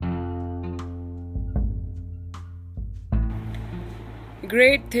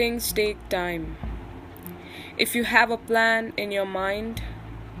Great things take time. If you have a plan in your mind,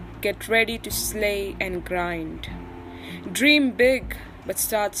 get ready to slay and grind. Dream big, but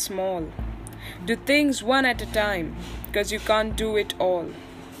start small. Do things one at a time, because you can't do it all.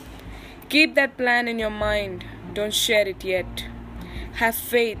 Keep that plan in your mind, don't share it yet. Have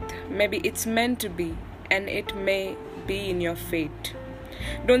faith, maybe it's meant to be, and it may be in your fate.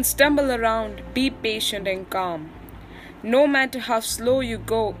 Don't stumble around, be patient and calm. No matter how slow you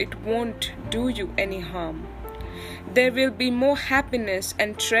go, it won't do you any harm. There will be more happiness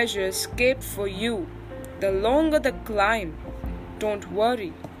and treasures kept for you. The longer the climb, don't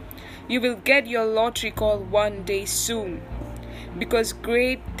worry. You will get your lottery call one day soon, because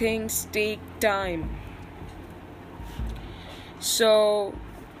great things take time. So,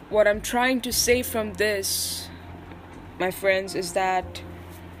 what I'm trying to say from this, my friends, is that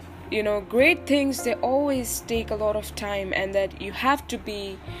great things, they always take a lot of time, and that you have to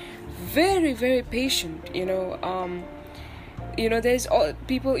be very, very patient. There's all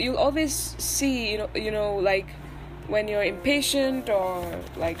people you'll always see. Like when you're impatient or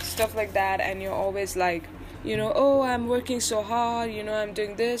like stuff like that, and you're always like, oh, I'm working so hard. I'm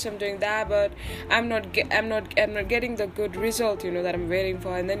doing this, I'm doing that, but I'm not getting the good result. That I'm waiting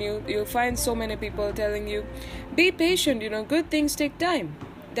for. And then you'll find so many people telling you, be patient. Good things take time.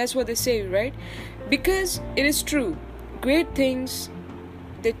 That's what they say, right? Because it is true. Great things,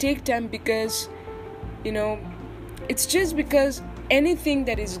 they take time because, it's just because anything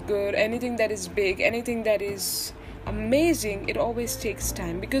that is good, anything that is big, anything that is amazing, it always takes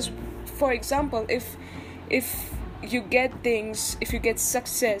time. Because, for example, if you get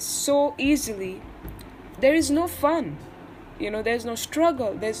success so easily, there is no fun. There's no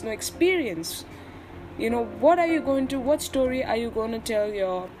struggle, there's no experience. What story are you going to tell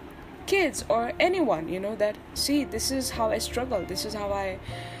your kids or anyone, that, see, this is how I struggled, this is how I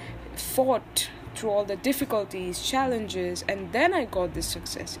fought through all the difficulties, challenges, and then I got this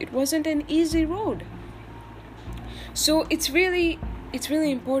success. It wasn't an easy road. So it's really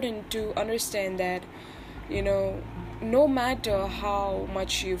important to understand that, no matter how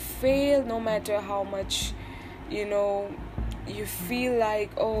much you fail, no matter how much, you feel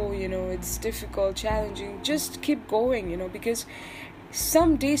like, it's difficult, challenging, just keep going, because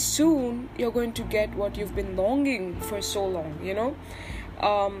someday soon you're going to get what you've been longing for so long.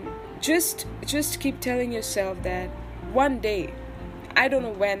 Just keep telling yourself that one day, I don't know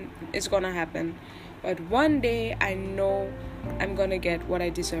when it's gonna happen, but one day I know I'm gonna get what I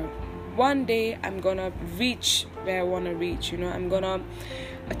deserve. One day I'm gonna reach where I want to reach. I'm gonna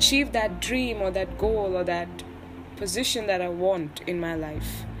achieve that dream or that goal or that position that I want in my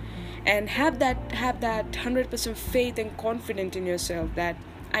life. And have that 100% faith and confidence in yourself that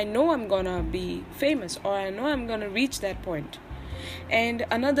I know I'm gonna be famous, or I know I'm gonna reach that point. And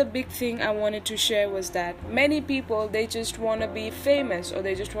another big thing I wanted to share was that many people, they just want to be famous, or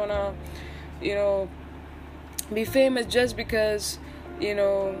they just want to be famous just because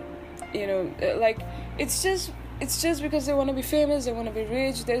like it's just because they want to be famous, they want to be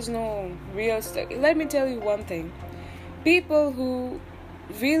rich. There's no real stuff. Let me tell you one thing. People who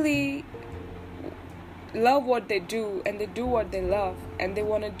really love what they do, and they do what they love, and they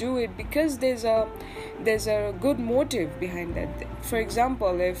want to do it because there's a good motive behind that. For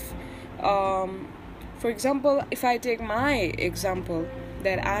example, if I take my example,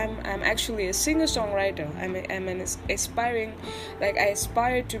 that I'm actually a singer-songwriter. I'm an aspiring, like I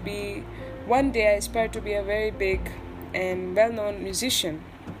aspire to be a very big and well-known musician.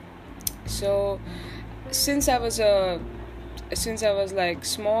 So since I was like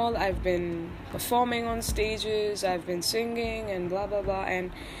small, I've been performing on stages, I've been singing and blah blah blah,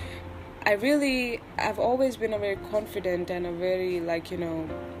 and I've always been a very confident and a very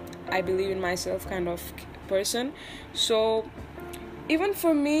I believe in myself kind of person. So even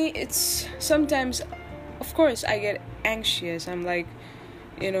for me, it's sometimes, of course, I get anxious. I'm like,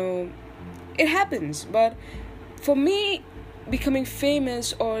 it happens. But for me, becoming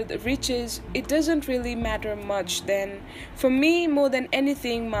famous or the riches, it doesn't really matter much. Then for me, more than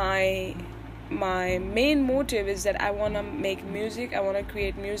anything, my main motive is that I want to make music. I want to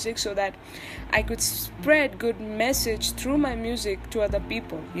create music so that I could spread good message through my music to other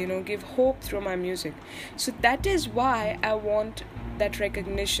people, give hope through my music. So that is why I want that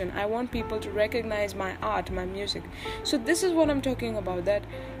recognition. I want people to recognize my art, my music. So this is what I'm talking about, that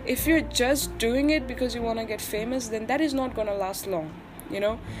if you're just doing it because you want to get famous, then that is not going to last long.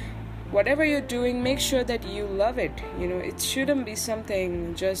 Whatever you're doing, make sure that you love it. It shouldn't be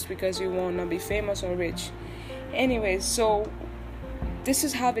something just because you want to be famous or rich. Anyways, so this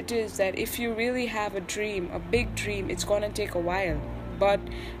is how it is, that if you really have a dream, a big dream, it's going to take a while. but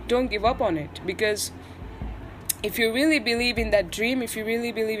don't give up on it. Because if you really believe in that dream, if you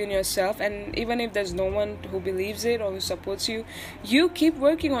really believe in yourself, and even if there's no one who believes it or who supports you, you keep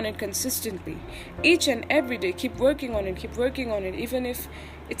working on it consistently. Each and every day, keep working on it, even if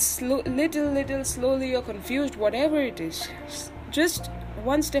it's little, slowly, you're confused, whatever it is. Just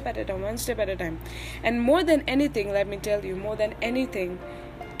one step at a time. And more than anything, let me tell you, more than anything,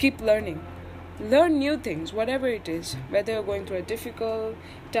 keep learning. Learn new things, whatever it is, whether you're going through a difficult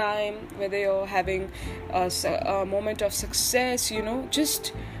time, whether you're having a moment of success,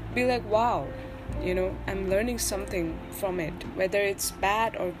 just be like, wow, I'm learning something from it, whether it's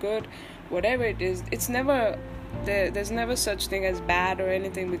bad or good, whatever it is. It's never there's never such thing as bad or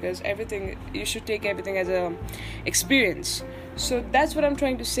anything, because everything, you should take everything as a experience. So that's what I'm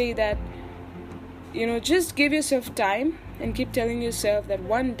trying to say, that just give yourself time and keep telling yourself that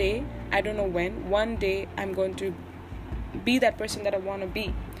one day, I don't know when, one day I'm going to be that person that I want to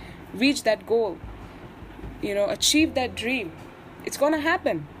be, reach that goal, achieve that dream. It's gonna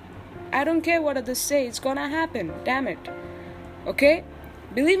happen. I don't care what others say, it's gonna happen. Damn it. Okay?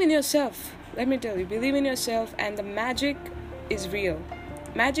 Believe in yourself. Let me tell you, believe in yourself, and the magic is real.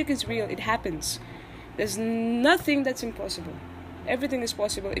 Magic is real. It happens. There's nothing that's impossible. Everything is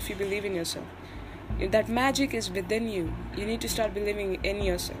possible if you believe in yourself. That magic is within you. You need to start believing in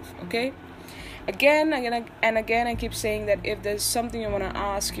yourself, okay? Again, I keep saying that if there's something you want to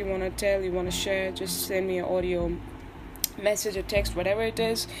ask, you want to tell, you want to share, just send me an audio message or text, whatever it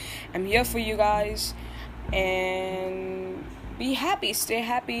is. I'm here for you guys. And be happy, stay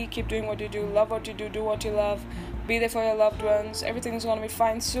happy, keep doing what you do, love what you do what you love, be there for your loved ones. Everything's going to be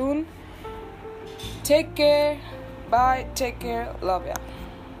fine soon. Take care. Bye. Take care. Love ya.